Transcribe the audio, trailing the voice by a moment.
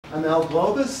I'm Al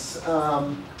Globus,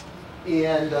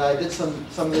 and I did some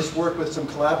of this work with some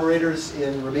collaborators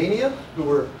in Romania who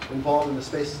were involved in the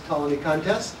Space Colony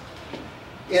Contest.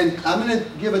 And I'm going to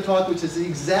give a talk which is the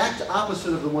exact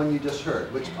opposite of the one you just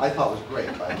heard, which I thought was great,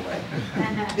 by the way.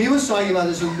 He was talking about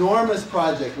this enormous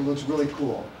project that looks really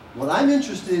cool. What I'm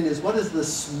interested in is what is the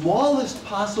smallest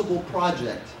possible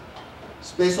project,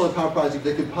 space solar power project,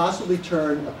 that could possibly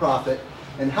turn a profit,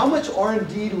 and how much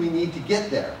R&D do we need to get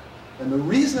there? And the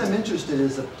reason I'm interested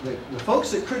is that the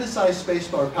folks that criticize space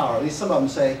power, at least some of them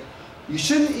say, you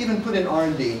shouldn't even put in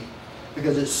R&D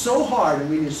because it's so hard and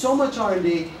we need so much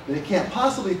R&D that it can't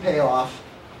possibly pay off,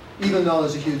 even though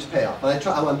there's a huge payoff. And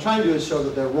what I'm trying to do is show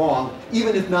that they're wrong,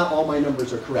 even if not all my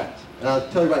numbers are correct. And I'll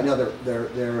tell you right now,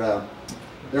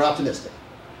 they're optimistic.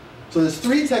 So there's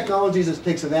three technologies it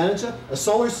takes advantage of. A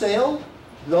solar sail,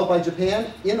 developed by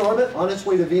Japan, in orbit, on its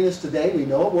way to Venus today. We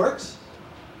know it works.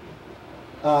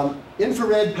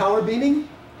 Infrared power beaming,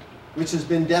 which has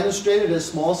been demonstrated at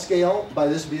small scale by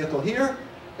this vehicle here,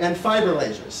 and fiber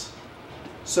lasers.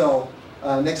 So,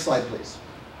 next slide, please.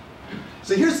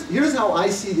 So here's how I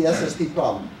see the SSP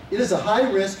problem. It is a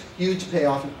high-risk, huge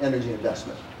payoff energy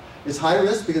investment. It's high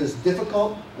risk because it's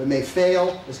difficult, it may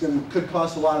fail, could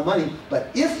cost a lot of money, but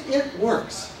if it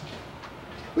works,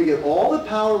 we get all the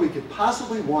power we could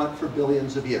possibly want for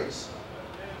billions of years.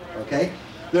 Okay?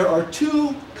 There are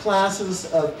two classes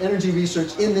of energy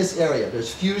research in this area.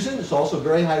 There's fusion, it's also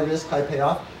very high risk, high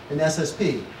payoff, and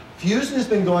SSP. Fusion has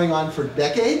been going on for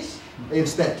decades. They've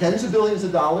spent tens of billions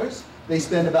of dollars. They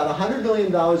spend about $100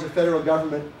 million of federal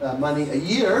government money a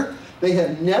year. They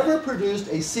have never produced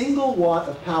a single watt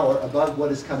of power above what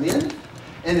has come in.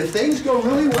 And if things go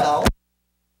really well,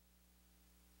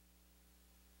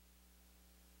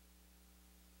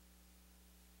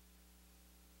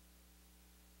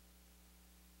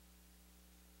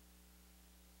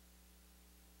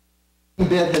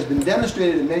 bit has been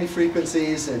demonstrated in many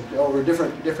frequencies and over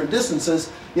different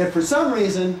distances, yet for some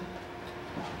reason,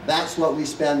 that's what we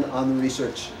spend on the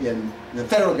research in the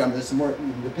federal government. This is more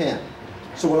in Japan.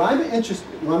 So what I'm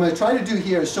going to try to do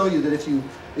here is show you that if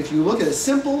you look at a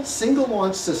simple single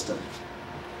launch system,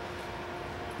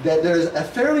 that there's a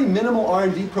fairly minimal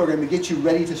R&D program to get you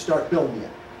ready to start building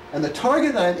it. And the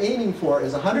target that I'm aiming for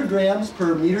is 100 grams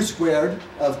per meter squared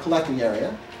of collecting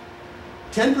area,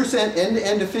 10%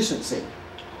 end-to-end efficiency,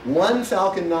 one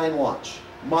Falcon 9 launch,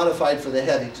 modified for the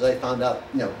heavy, because I found out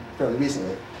fairly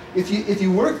recently. If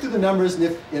you work through the numbers,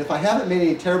 and if I haven't made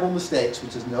any terrible mistakes,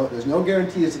 which is there's no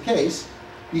guarantee is the case,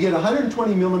 you get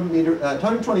 120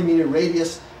 meter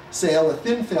radius sail with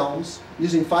thin films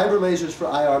using fiber lasers for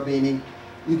IR beaming.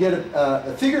 You get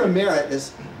a figure of merit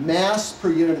is mass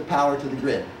per unit of power to the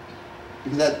grid,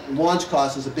 because that launch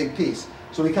cost is a big piece.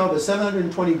 So we come up with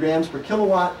 720 grams per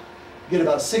kilowatt, get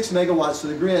about 6 megawatts to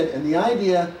the grid, and the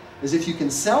idea is if you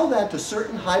can sell that to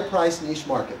certain high-priced niche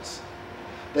markets,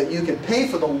 that you can pay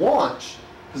for the launch,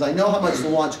 because I know how much the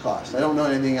launch costs. I don't know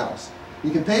anything else.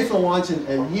 You can pay for the launch in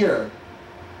a year,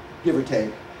 give or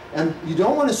take, and you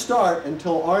don't want to start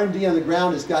until R&D on the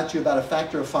ground has got you about a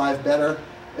factor of 5 better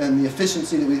and the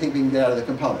efficiency that we think we can get out of the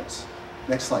components.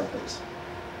 Next slide, please.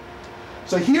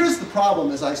 So here's the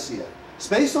problem as I see it.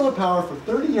 Space solar power for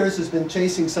 30 years has been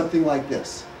chasing something like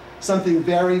this. Something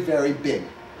very, very big.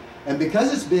 And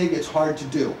because it's big, it's hard to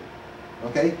do.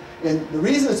 Okay? And the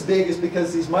reason it's big is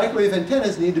because these microwave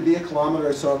antennas need to be 1 kilometer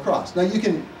or so across. Now you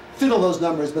can fiddle those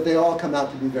numbers, but they all come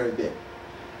out to be very big.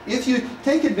 If you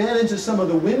take advantage of some of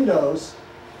the windows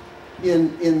in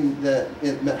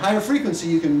higher frequency,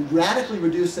 you can radically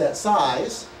reduce that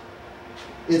size.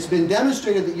 It's been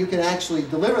demonstrated that you can actually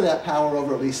deliver that power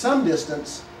over at least some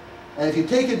distance. And if you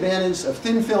take advantage of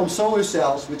thin film solar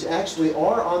cells, which actually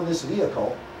are on this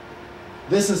vehicle,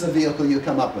 this is the vehicle you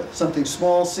come up with. Something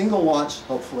small, single launch,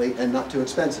 hopefully, and not too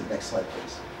expensive. Next slide,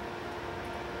 please.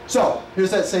 So,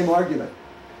 here's that same argument.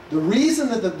 The reason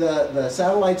that the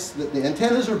satellites, the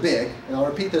antennas are big, and I'll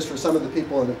repeat this for some of the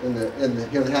people here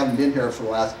that haven't been here for the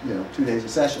last 2 days of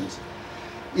sessions,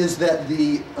 is that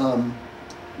the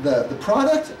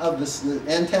product of the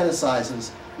antenna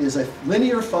sizes is a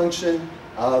linear function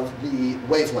of the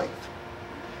wavelength.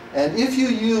 And if you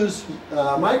use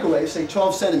microwaves, say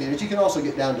 12 centimeters, you can also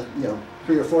get down to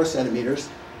 3 or 4 centimeters,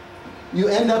 you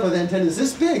end up with antennas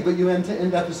this big, but you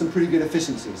end up with some pretty good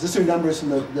efficiencies. These are numbers from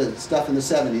the stuff in the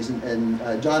 70s,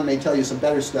 and John may tell you some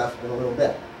better stuff in a little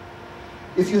bit.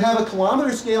 If you have a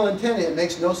kilometer scale antenna, it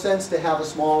makes no sense to have a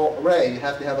small array. You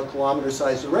have to have a kilometer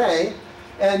sized array.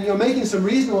 And you're making some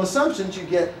reasonable assumptions. You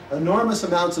get enormous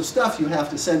amounts of stuff you have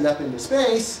to send up into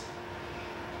space.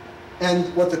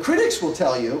 And what the critics will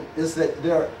tell you is that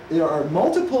there are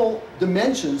multiple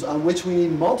dimensions on which we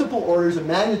need multiple orders of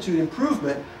magnitude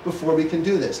improvement before we can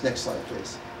do this. Next slide,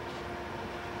 please.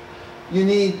 You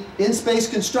need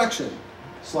in-space construction.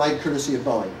 Slide courtesy of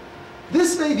Boeing.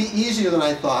 This may be easier than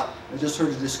I thought. I just heard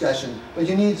a discussion. But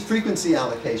you need frequency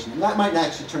allocation. That might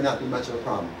actually turn out to be much of a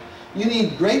problem. You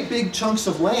need great big chunks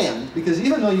of land, because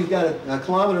even though you've got a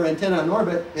kilometer antenna on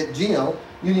orbit at GEO,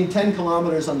 you need 10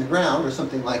 kilometers on the ground or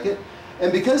something like it.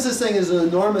 And because this thing is an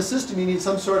enormous system, you need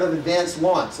some sort of advanced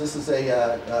launch. This is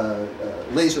a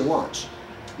laser launch.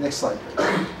 Next slide,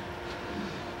 please.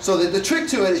 So the trick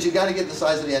to it is you've got to get the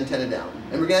size of the antenna down.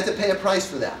 And we're going to have to pay a price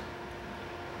for that.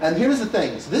 And here's the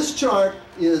thing. So this chart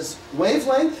is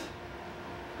wavelength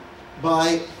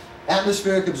by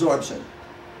atmospheric absorption.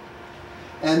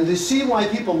 And you see why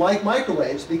people like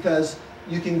microwaves, because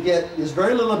you can get, there's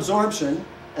very little absorption,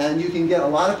 and you can get a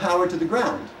lot of power to the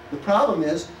ground. The problem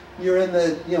is you're in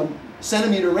the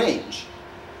centimeter range.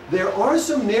 There are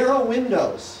some narrow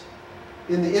windows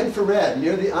in the infrared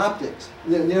near the optics,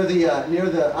 near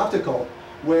the optical,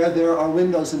 where there are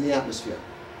windows in the atmosphere.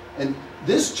 And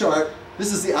this chart,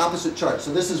 this is the opposite chart.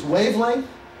 So this is wavelength,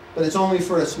 but it's only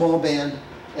for a small band,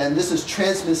 and this is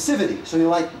transmissivity. So you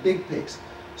like big peaks.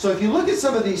 So if you look at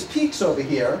some of these peaks over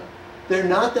here, they're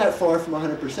not that far from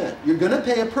 100%. You're going to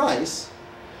pay a price,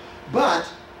 but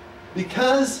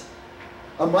because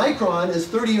a micron is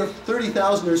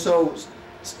 30,000 or so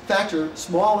factor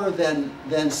smaller than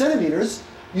centimeters,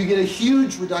 you get a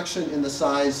huge reduction in the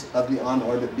size of the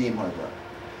on-orbit beam hardware.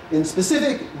 In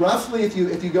specific, roughly, if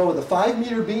you go with a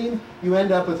 5-meter beam, you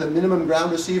end up with a minimum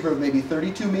ground receiver of maybe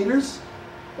 32 meters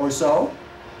or so.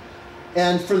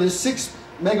 And for the 6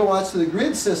 megawatts to the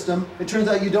grid system, it turns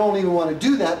out you don't even want to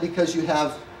do that because you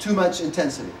have too much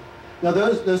intensity. Now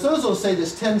there's those who will say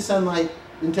this 10 sunlight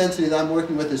intensity that I'm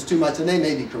working with is too much, and they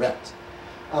may be correct.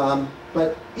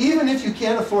 But even if you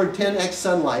can't afford 10x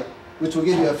sunlight, which will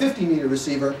give you a 50-meter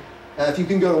receiver, if you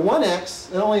can go to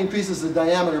 1x, it only increases the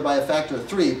diameter by a factor of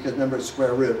 3, because remember it's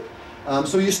square root.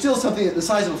 So you're still something at the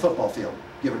size of a football field,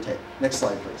 give or take. Next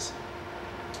slide, please.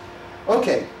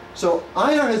 Okay, so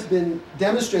IR has been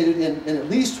demonstrated in at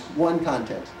least one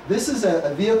context. This is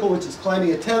a vehicle which is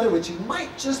climbing a tether, which you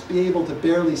might just be able to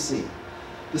barely see.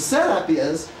 The setup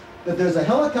is that there's a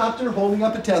helicopter holding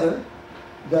up a tether.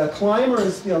 The climber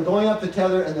is going up the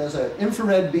tether, and there's an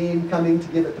infrared beam coming to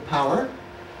give it the power.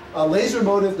 Laser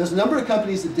motive, there's a number of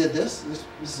companies that did this.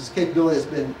 This capability has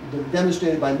been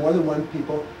demonstrated by more than one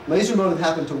people. Laser motive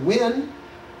happened to win.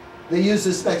 They used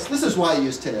this specs. This is why I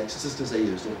used 10x, it's just as they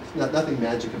used it. It's nothing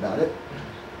magic about it.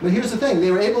 But here's the thing.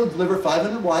 They were able to deliver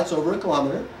 500 watts over a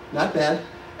kilometer, not bad,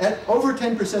 at over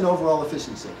 10% overall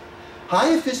efficiency.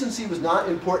 High efficiency was not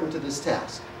important to this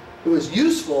task. It was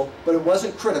useful, but it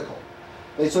wasn't critical.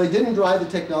 So they didn't drive the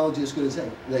technology as good as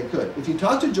they could. If you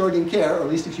talk to Jordan Kerr, or at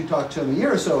least if you talked to him a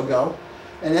year or so ago,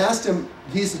 and asked him,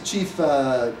 he's the chief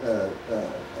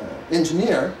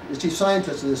engineer, the chief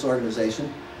scientist of this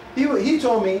organization, he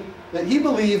told me that he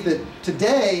believed that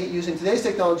today, using today's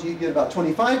technology, you get about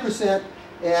 25%,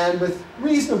 and with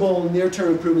reasonable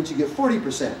near-term improvements, you get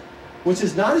 40%, which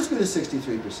is not as good as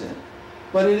 63%,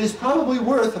 but it is probably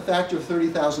worth a factor of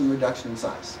 30,000 reduction in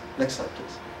size. Next slide,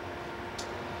 please.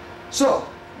 So,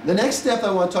 the next step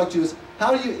I want to talk to you is,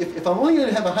 how do you, if I'm only going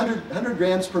to have 100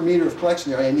 grams per meter of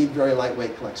collection area, I need very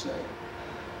lightweight collection area.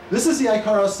 This is the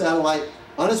Icaros satellite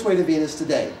on its way to Venus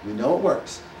today. We know it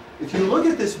works. If you look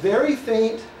at this very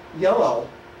faint yellow,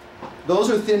 those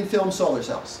are thin film solar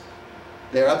cells.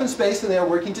 They're up in space and they are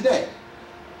working today.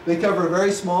 They cover a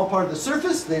very small part of the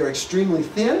surface. They are extremely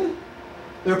thin.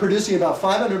 They're producing about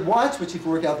 500 watts, which if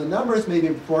you work out the numbers, maybe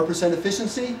 4%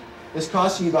 efficiency. It's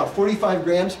costing you about 45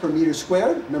 grams per meter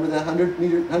squared. Remember that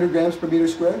 100 grams per meter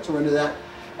squared? So we're into that.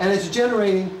 And it's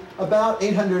generating about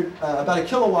a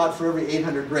kilowatt for every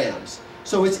 800 grams.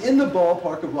 So it's in the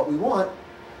ballpark of what we want,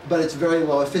 but it's very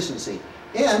low efficiency.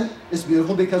 And it's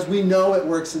beautiful because we know it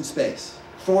works in space,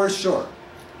 for sure.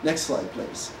 Next slide,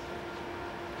 please.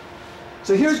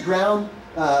 So here's ground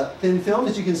thin film.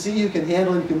 As you can see, you can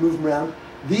handle them, you can move them around.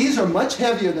 These are much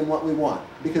heavier than what we want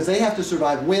because they have to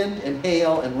survive wind and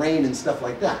hail and rain and stuff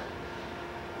like that.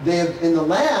 In the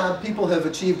lab, people have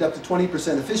achieved up to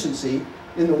 20% efficiency.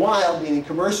 In the wild, meaning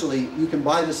commercially, you can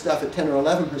buy this stuff at 10 or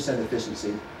 11%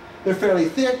 efficiency. They're fairly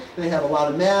thick, they have a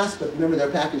lot of mass, but remember they're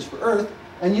packaged for Earth,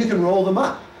 and you can roll them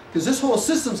up. Because this whole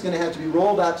system's going to have to be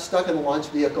rolled up, stuck in a launch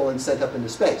vehicle, and sent up into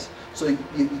space. So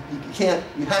you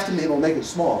have to be able to make it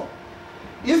small.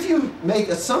 If you make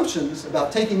assumptions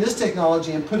about taking this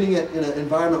technology and putting it in an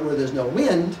environment where there's no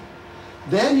wind,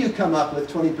 then you come up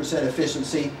with 20%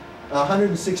 efficiency,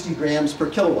 160 grams per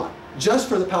kilowatt. just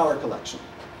for the power collection.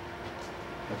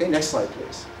 Okay, next slide,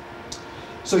 please.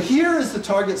 So here is the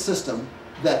target system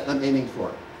that I'm aiming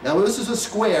for. Now this is a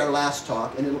square last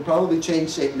talk, and it'll probably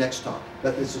change shape next talk,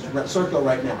 but this is a circle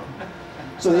right now.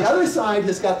 So the other side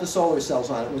has got the solar cells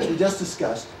on it, which we just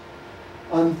discussed.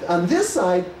 On this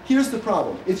side, here's the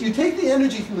problem. If you take the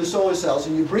energy from the solar cells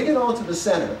and you bring it all to the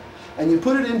center, and you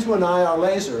put it into an IR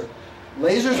laser,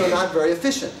 lasers are not very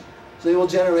efficient. So they will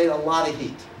generate a lot of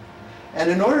heat. And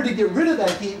in order to get rid of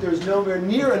that heat, there's nowhere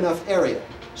near enough area.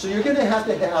 So you're going to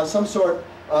have some sort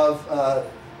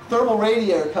of thermal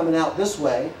radiator coming out this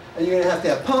way, and you're going to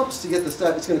have pumps to get the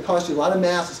stuff. It's going to cost you a lot of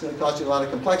mass, it's going to cost you a lot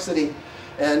of complexity,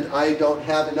 and I don't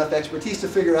have enough expertise to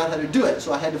figure out how to do it,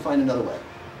 so I had to find another way.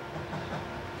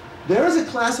 There is a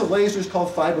class of lasers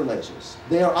called fiber lasers.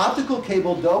 They are optical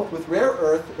cable doped with rare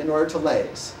earth in order to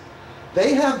laze.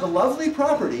 They have the lovely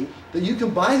property that you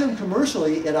can buy them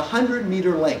commercially at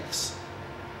 100-meter lengths.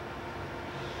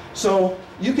 So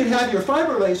you can have your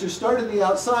fiber lasers start at the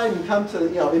outside and come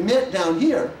to, emit down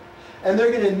here, and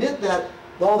they're going to emit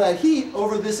all that heat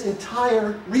over this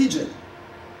entire region.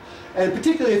 And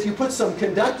particularly if you put some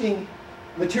conducting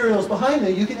materials behind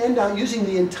them, you can end up using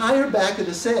the entire back of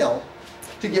the sail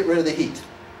to get rid of the heat.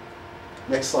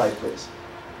 Next slide, please.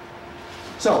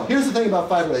 So here's the thing about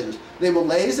fiber lasers. They will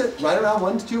laze it right around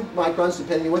 1 to 2 microns,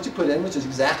 depending on what you put in, which is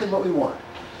exactly what we want.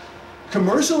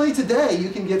 Commercially today, you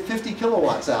can get 50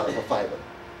 kilowatts out of a fiber.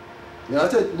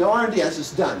 No R&D, that's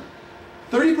just done.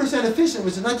 30% efficient,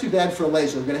 which is not too bad for a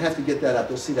laser. We're going to have to get that up.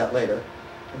 You'll see that later.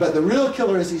 But the real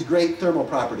killer is these great thermal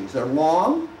properties. They're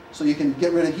long, so you can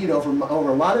get rid of heat over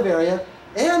a lot of area,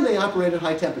 and they operate at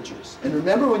high temperatures. And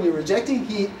remember, when you're rejecting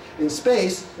heat in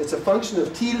space, it's a function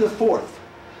of T to the 4th.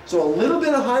 So a little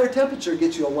bit of higher temperature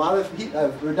gets you a lot of heat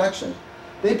reduction.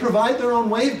 They provide their own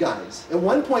waveguides. At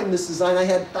one point in this design, I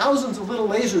had thousands of little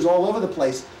lasers all over the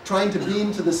place trying to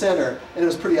beam to the center, and it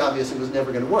was pretty obvious it was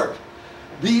never going to work.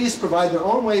 These provide their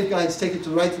own waveguides, take it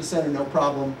right to the center, no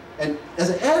problem. And as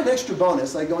an added extra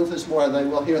bonus, I go into this more than I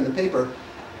will here in the paper,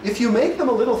 if you make them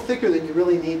a little thicker than you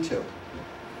really need to,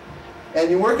 and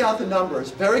you work out the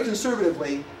numbers very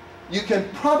conservatively, you can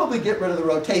probably get rid of the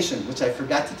rotation, which I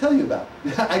forgot to tell you about.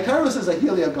 Icarus is a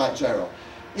helioglyte gyro.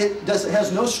 It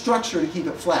has no structure to keep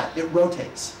it flat. It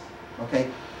rotates. Okay?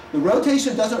 The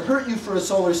rotation doesn't hurt you for a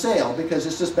solar sail because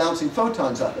it's just bouncing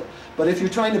photons up it. But if you're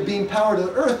trying to beam power to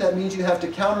the Earth, that means you have to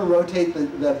counter-rotate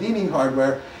the beaming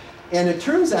hardware. And it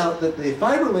turns out that the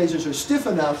fiber lasers are stiff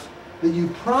enough that you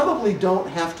probably don't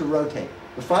have to rotate.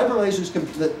 The fiber lasers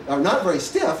that are not very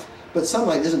stiff, but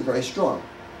sunlight isn't very strong.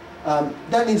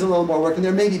 That needs a little more work, and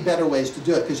there may be better ways to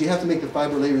do it because you have to make the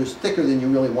fiber lasers thicker than you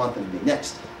really want them to be.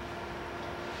 Next.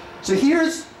 So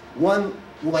here's one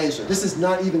laser. This is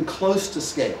not even close to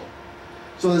scale.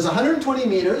 So there's 120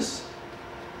 meters.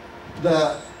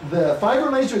 The fiber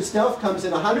laser itself comes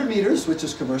in 100 meters, which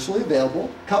is commercially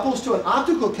available, couples to an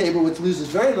optical cable which loses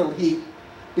very little heat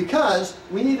because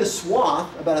we need a swath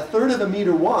about 1/3 of a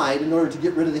meter wide in order to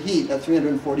get rid of the heat at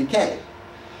 340 K.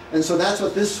 And so that's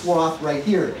what this swath right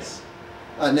here is.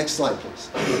 Next slide, please.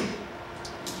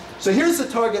 So here's the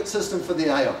target system for the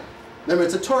IR. Remember,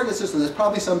 it's a target system. There's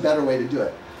probably some better way to do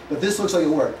it. But this looks like it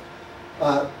worked.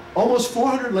 Almost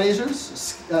 400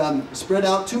 lasers spread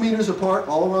out 2 meters apart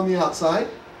all around the outside.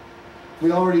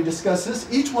 We already discussed this.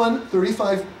 Each one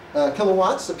 35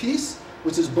 kilowatts a piece,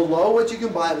 which is below what you can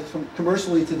buy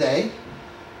commercially today.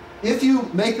 If you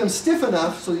make them stiff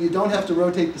enough so that you don't have to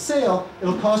rotate the sail,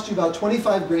 it'll cost you about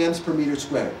 25 grams per meter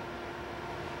squared.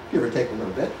 Give or take a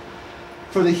little bit.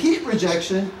 For the heat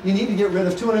rejection, you need to get rid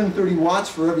of 230 watts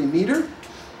for every meter.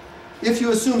 If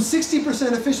you assume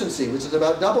 60% efficiency, which is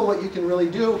about double what you can really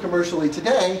do commercially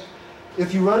today,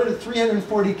 if you run it at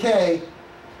 340 K,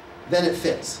 then it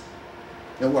fits.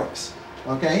 It works.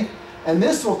 Okay? And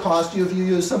this will cost you, if you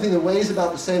use something that weighs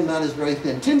about the same amount as very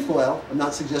thin tinfoil, I'm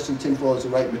not suggesting tinfoil is the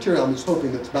right material, I'm just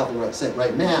hoping it's about the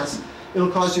right mass,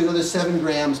 it'll cost you another 7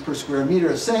 grams per square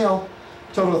meter of sail,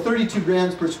 total of 32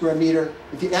 grams per square meter.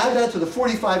 If you add that to the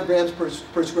 45 grams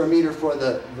per square meter for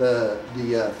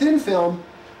the thin film,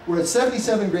 we're at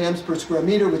 77 grams per square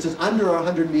meter, which is under our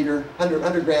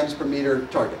 100 grams per meter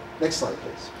target. Next slide,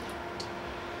 please.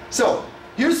 So,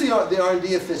 here's the R&D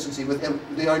efficiency with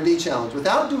the R&D challenge.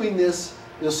 Without doing this,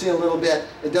 you'll see a little bit,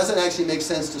 it doesn't actually make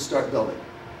sense to start building.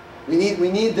 We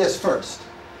need this first.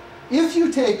 If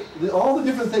you take all the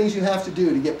different things you have to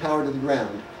do to get power to the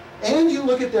ground, and you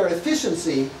look at their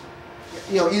efficiency,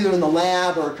 either in the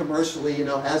lab or commercially,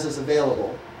 as is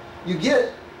available, you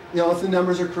get, if the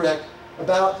numbers are correct,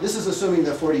 about, this is assuming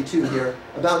the 42 here,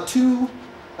 about 2%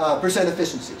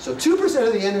 efficiency. So 2%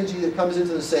 of the energy that comes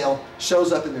into the sail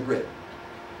shows up in the grid.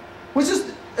 which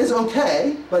is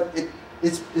okay, but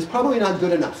it's probably not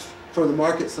good enough for the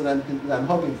markets that I'm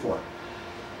hoping for.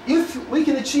 If we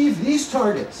can achieve these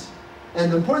targets,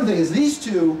 and the important thing is these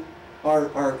two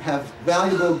have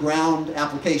valuable ground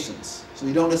applications, so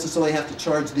you don't necessarily have to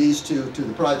charge these two to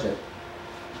the project,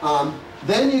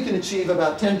 then you can achieve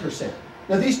about 10%.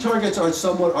 Now these targets are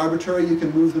somewhat arbitrary, you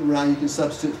can move them around, you can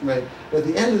substitute them, right? But at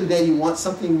the end of the day, you want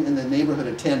something in the neighborhood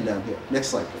of 10 down here. Next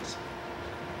slide, please.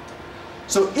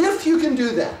 So if you can do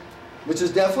that, which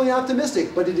is definitely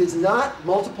optimistic, but it is not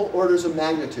multiple orders of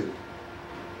magnitude.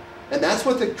 And that's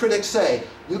what the critics say.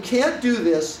 You can't do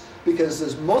this because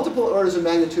there's multiple orders of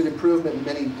magnitude improvement in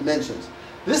many dimensions.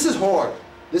 This is hard.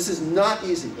 This is not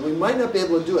easy. And we might not be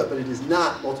able to do it, but it is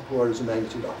not multiple orders of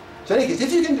magnitude off. So in any case,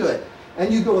 if you can do it,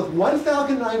 and you go with one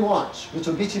Falcon 9 launch, which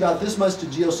will get you about this much to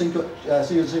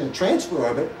geosynchronous transfer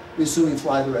orbit, we assume you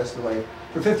fly the rest of the way,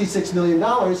 for $56 million,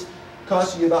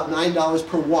 costing you about $9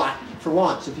 per watt for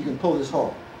launch if you can pull this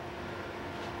home.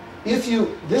 If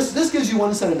you, this gives you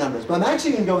one set of numbers, but I'm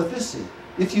actually going to go with this seed.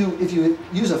 If you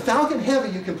use a Falcon Heavy,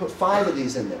 you can put 5 of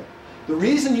these in there. The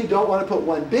reason you don't want to put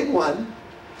one big one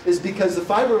is because the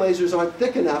fiber lasers aren't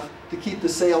thick enough to keep the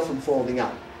sail from folding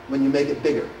out when you make it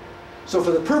bigger. So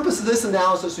for the purpose of this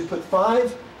analysis, we put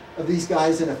 5 of these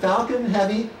guys in a Falcon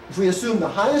Heavy. If we assume the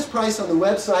highest price on the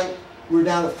website, we're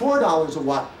down to $4 a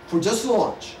watt for just the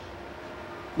launch.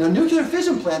 Now nuclear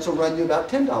fission plants will run you about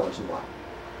 $10 a watt,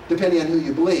 depending on who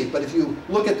you believe. But if you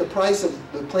look at the price of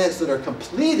the plants that are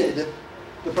completed,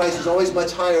 the price is always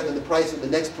much higher than the price of the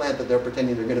next plant that they're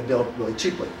pretending they're going to build really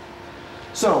cheaply.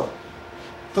 So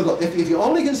if you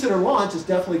only consider launch, it's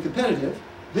definitely competitive.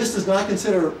 This does not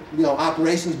consider,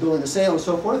 operations, building the sail, and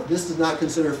so forth. This does not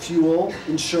consider fuel,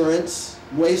 insurance,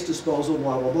 waste disposal,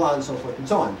 blah, blah, blah, and so forth and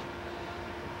so on.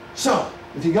 So,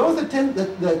 if you go with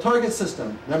the target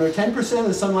system, remember 10% of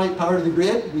the sunlight power to the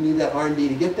grid, we need that R&D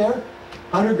to get there.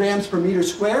 100 grams per meter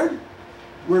squared.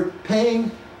 We're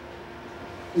paying,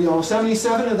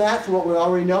 77 of that for what we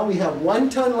already know. We have 1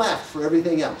 ton left for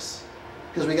everything else.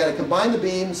 Because we got to combine the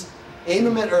beams, aim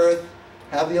them at Earth,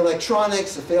 have the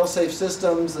electronics, the fail-safe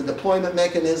systems, the deployment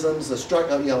mechanisms, the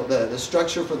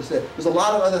structure for the state. There's a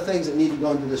lot of other things that need to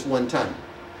go into this 1 ton.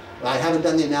 I haven't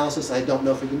done the analysis. I don't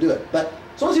know if we can do it. But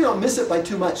as long as you don't miss it by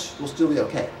too much, we'll still be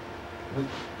okay.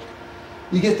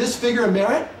 You get this figure of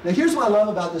merit. Now here's what I love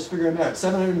about this figure of merit,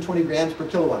 720 grams per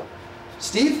kilowatt.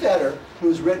 Steve Fetter,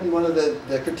 who's written one of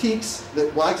the critiques,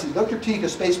 actually the critique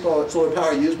of space solar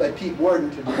power used by Pete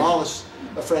Worden to demolish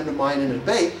a friend of mine in a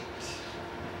debate.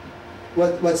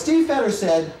 What Steve Fetter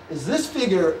said is this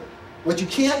figure, what you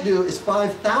can't do is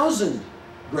 5,000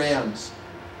 grams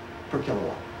per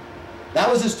kilowatt. That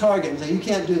was his target. He said, you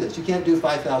can't do this. You can't do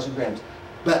 5,000 grams.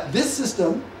 But this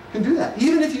system can do that.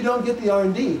 Even if you don't get the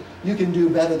R&D, you can do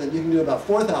better than, you can do about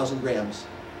 4,000 grams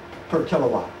per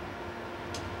kilowatt.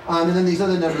 And then these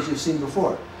other numbers you've seen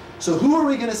before. So who are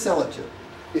we going to sell it to?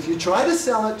 If you try to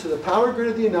sell it to the power grid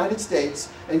of the United States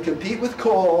and compete with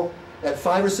coal at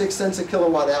 5 or 6 cents a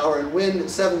kilowatt hour and wind at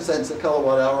 7 cents a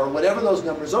kilowatt hour, or whatever those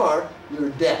numbers are, you're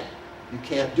dead. You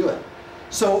can't do it.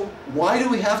 So why do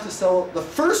we have to sell the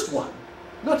first one?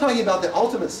 I'm not talking about the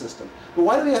ultimate system, but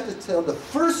why do we have to sell the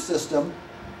first system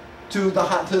to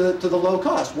the low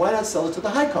cost? Why not sell it to the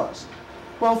high cost?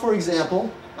 Well, for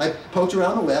example, I poked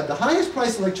around the web. The highest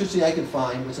price of electricity I could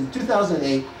find was in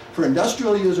 2008 for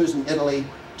industrial users in Italy,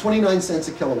 29 cents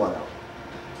a kilowatt hour.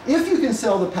 If you can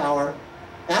sell the power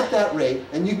at that rate,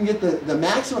 and you can get the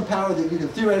maximum power that you can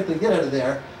theoretically get out of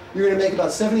there, you're going to make about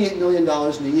 $78 million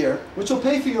in a year, which will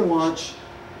pay for your launch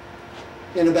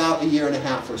in about a year and a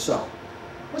half or so.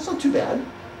 That's not too bad.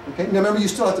 Okay? Now remember, you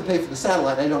still have to pay for the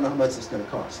satellite. I don't know how much it's going to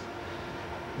cost.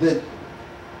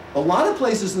 A lot of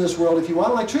places in this world, if you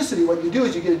want electricity, what you do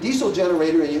is you get a diesel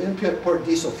generator and you import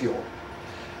diesel fuel.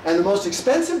 And the most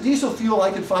expensive diesel fuel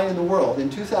I could find in the world in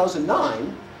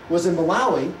 2009 was in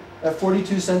Malawi at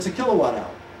 42 cents a kilowatt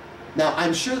hour. Now,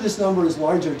 I'm sure this number is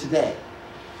larger today,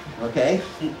 okay?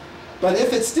 But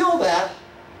if it's still that,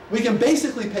 we can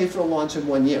basically pay for a launch in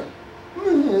 1 year,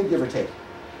 give or take.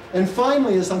 And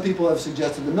finally, as some people have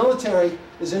suggested, the military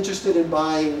is interested in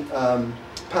buying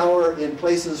power in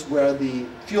places where the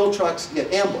fuel trucks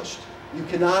get ambushed. You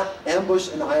cannot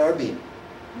ambush an IR beam,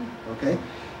 okay?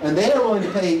 And they are willing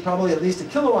to pay probably at least a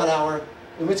kilowatt hour,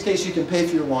 in which case you can pay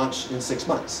for your launch in 6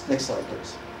 months. Next slide,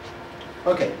 please.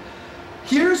 Okay,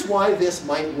 here's why this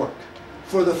might work.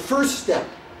 For the first step,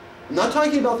 I'm not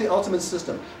talking about the ultimate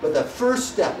system, but the first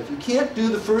step. If you can't do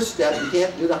the first step, you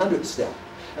can't do the 100th step.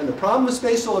 And the problem with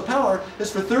space solar power is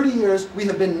for 30 years, we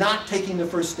have been not taking the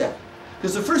first step.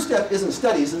 Because the first step isn't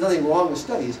studies, there's nothing wrong with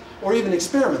studies, or even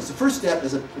experiments. The first step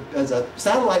is a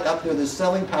satellite up there that's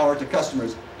selling power to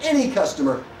customers, any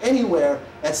customer, anywhere,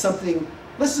 at something,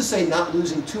 let's just say not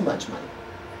losing too much money,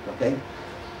 okay?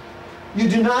 You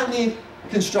do not need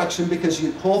construction because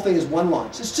the whole thing is one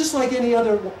launch. It's just like any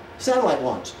other satellite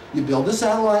launch. You build a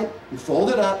satellite, you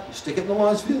fold it up, you stick it in the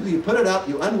launch vehicle, you put it up,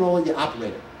 you unroll it, you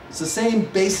operate it. It's the same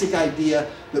basic idea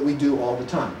that we do all the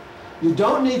time. You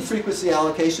don't need frequency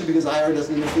allocation because IR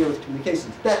doesn't interfere with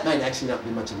communications. That might actually not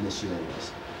be much of an issue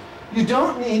anyways. You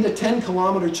don't need a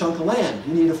 10-kilometer chunk of land.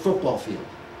 You need a football field.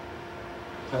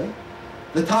 Okay?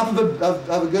 The top of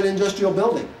a good industrial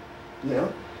building. You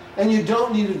know? And you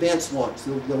don't need advanced launch.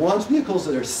 The launch vehicles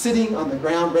that are sitting on the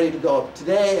ground ready to go up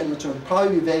today and which will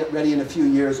probably be ready in a few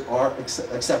years are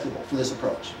acceptable for this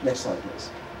approach. Next slide,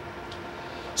 please.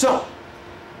 So,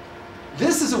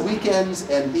 this is a weekends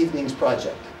and evenings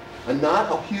project. And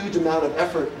not a huge amount of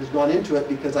effort has gone into it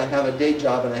because I have a day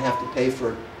job and I have to pay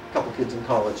for a couple kids in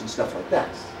college and stuff like that.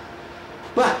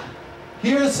 But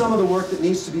here's some of the work that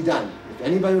needs to be done. If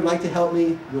anybody would like to help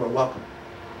me, you are welcome.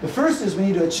 The first is we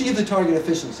need to achieve the target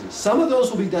efficiency. Some of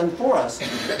those will be done for us,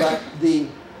 but the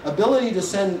ability to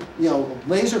send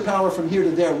laser power from here to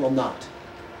there will not.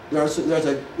 There's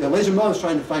a laser modem is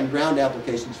trying to find ground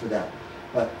applications for that.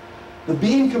 But the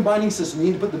beam combining system, you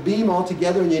need to put the beam all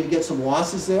together and you need to get some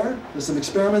losses there. There's some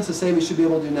experiments that say we should be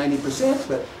able to do 90%,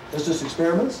 but that's just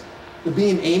experiments. The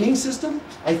beam aiming system,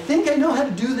 I think I know how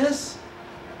to do this,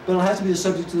 but it'll have to be the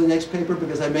subject to the next paper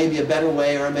because there may be a better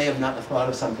way or I may have not thought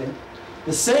of something.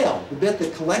 The sail, the bit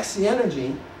that collects the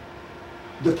energy,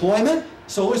 deployment,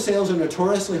 solar sails are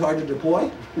notoriously hard to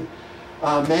deploy.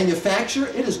 Manufacture,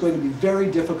 it is going to be very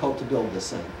difficult to build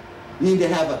this thing. You need to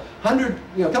have a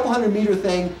couple 100-meter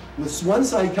thing with one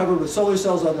side covered with solar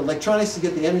cells on the electronics to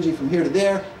get the energy from here to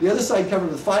there. The other side covered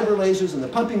with fiber lasers and the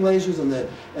pumping lasers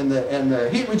and the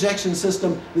heat rejection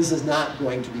system. This is not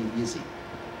going to be easy.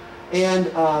 And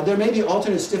there may be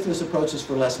alternate stiffness approaches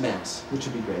for less mass, which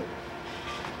would be great.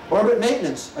 Orbit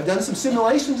maintenance. I've done some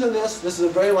simulations of this. This is a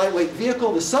very lightweight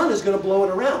vehicle. The sun is going to blow it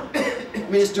around. I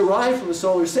mean, it's derived from a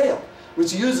solar sail,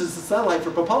 which uses the sunlight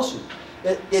for propulsion.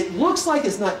 It looks like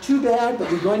it's not too bad,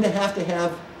 but you're going to have,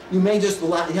 you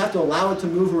have to allow it to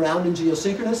move around in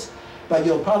geosynchronous, but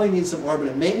you'll probably need some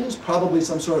orbit maintenance, probably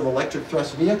some sort of electric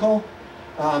thrust vehicle.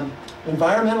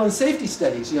 Environmental and safety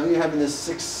studies. You're having this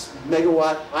 6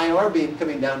 megawatt IR beam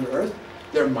coming down to Earth.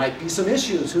 There might be some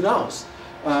issues, who knows?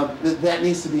 That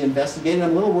needs to be investigated.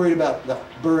 I'm a little worried about the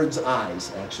bird's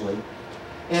eyes, actually.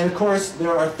 And of course,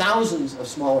 there are thousands of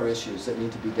smaller issues that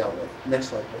need to be dealt with. Next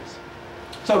slide, please.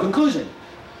 So, conclusion.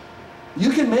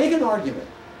 You can make an argument,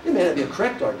 it may not be a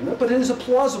correct argument, but it is a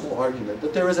plausible argument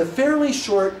that there is a fairly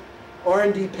short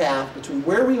R&D path between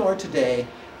where we are today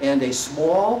and a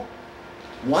small,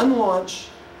 one-launch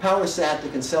PowerSat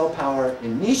that can sell power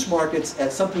in niche markets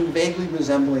at something vaguely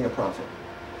resembling a profit.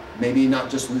 Maybe not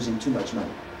just losing too much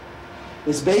money.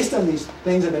 It's based on these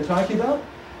things I've been talking about.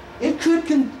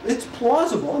 It's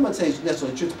plausible, I'm not saying it's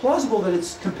necessarily true, it's plausible that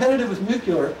it's competitive with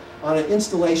nuclear on an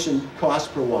installation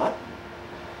cost per watt.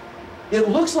 It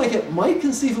looks like it might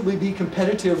conceivably be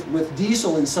competitive with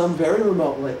diesel in some very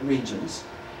remote regions.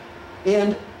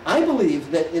 And I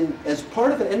believe that as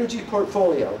part of an energy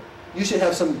portfolio, you should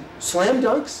have some slam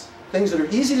dunks, things that are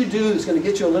easy to do, that's going to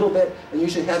get you a little bit, and you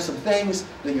should have some things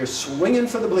that you're swinging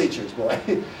for the bleachers, boy.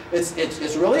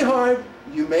 It's really hard,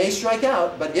 you may strike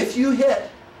out, but if you hit,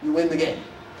 you win the game.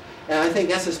 And I think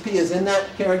SSP is in that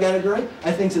category.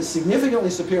 I think it's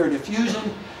significantly superior to fusion,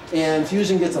 and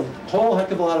fusion gets a whole heck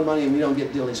of a lot of money and we don't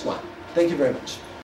get dilly squat. Thank you very much.